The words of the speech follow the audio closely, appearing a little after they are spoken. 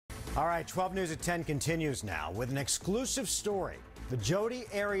All right, 12 News at 10 continues now with an exclusive story, the Jodi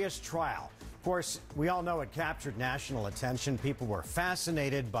Arias trial. Of course, we all know it captured national attention. People were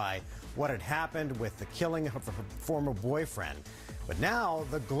fascinated by what had happened with the killing of her former boyfriend. But now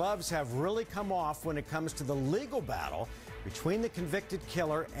the gloves have really come off when it comes to the legal battle between the convicted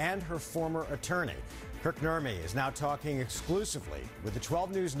killer and her former attorney. Kirk Nurmi is now talking exclusively with the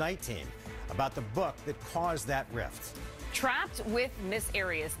 12 News Night Team about the book that caused that rift. Trapped with Miss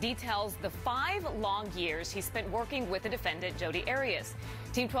Arias details the 5 long years he spent working with the defendant, Jodi Arias.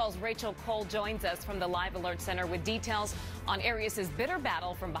 Team 12's Rachel Cole joins us from the Live Alert Center with details on Arias' bitter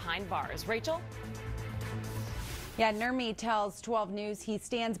battle from behind bars. Rachel? Yeah, Nurmi tells 12 News he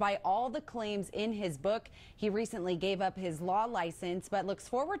stands by all the claims in his book. He recently gave up his law license, but looks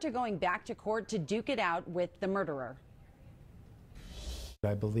forward to going back to court to duke it out with the murderer.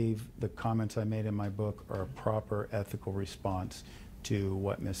 I believe the comments I made in my book are a proper ethical response to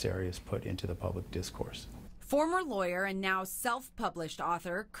what Miss Arias put into the public discourse. Former lawyer and now self-published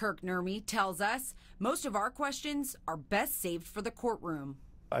author Kirk Nurmi tells us most of our questions are best saved for the courtroom.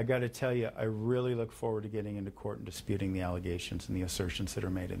 I got to tell you, I really look forward to getting into court and disputing the allegations and the assertions that are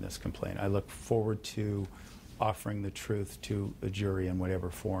made in this complaint. I look forward to offering the truth to a jury in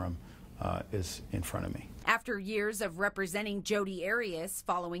whatever forum is in front of me. After years of representing Jodi Arias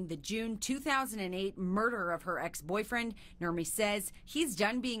following the June 2008 murder of her ex-boyfriend, Nurmi says he's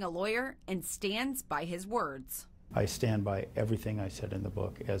done being a lawyer and stands by his words. I stand by everything I said in the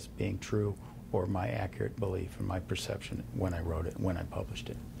book as being true or my accurate belief and my perception when I wrote it, when I published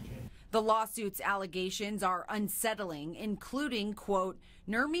it. The lawsuit's allegations are unsettling, including, quote,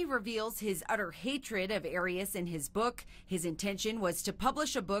 Nurmi reveals his utter hatred of Arias in his book. His intention was to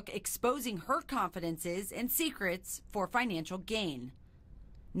publish a book exposing her confidences and secrets for financial gain.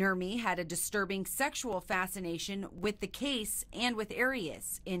 Nurmi had a disturbing sexual fascination with the case and with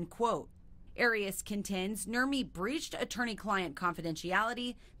Arias, end quote. Arias contends Nurmi breached attorney-client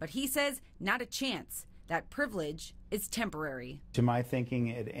confidentiality, but he says not a chance. That privilege is temporary. To my thinking,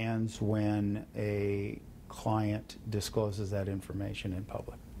 it ends when a client discloses that information in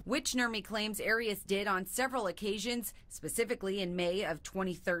public, which Nurmi claims Arias did on several occasions, specifically in May of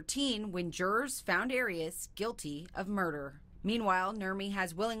 2013 when jurors found Arias guilty of murder. Meanwhile, Nurmi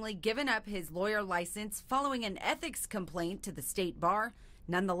has willingly given up his lawyer license following an ethics complaint to the state bar.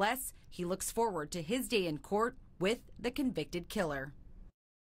 Nonetheless, he looks forward to his day in court with the convicted killer.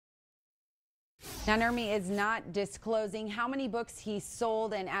 Now, Nurmi is not disclosing how many books he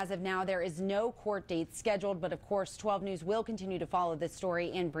sold, and as of now, there is no court date scheduled. But of course, 12 News will continue to follow this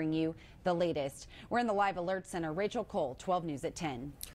story and bring you the latest. We're in the Live Alert Center. Rachel Cole, 12 News at 10.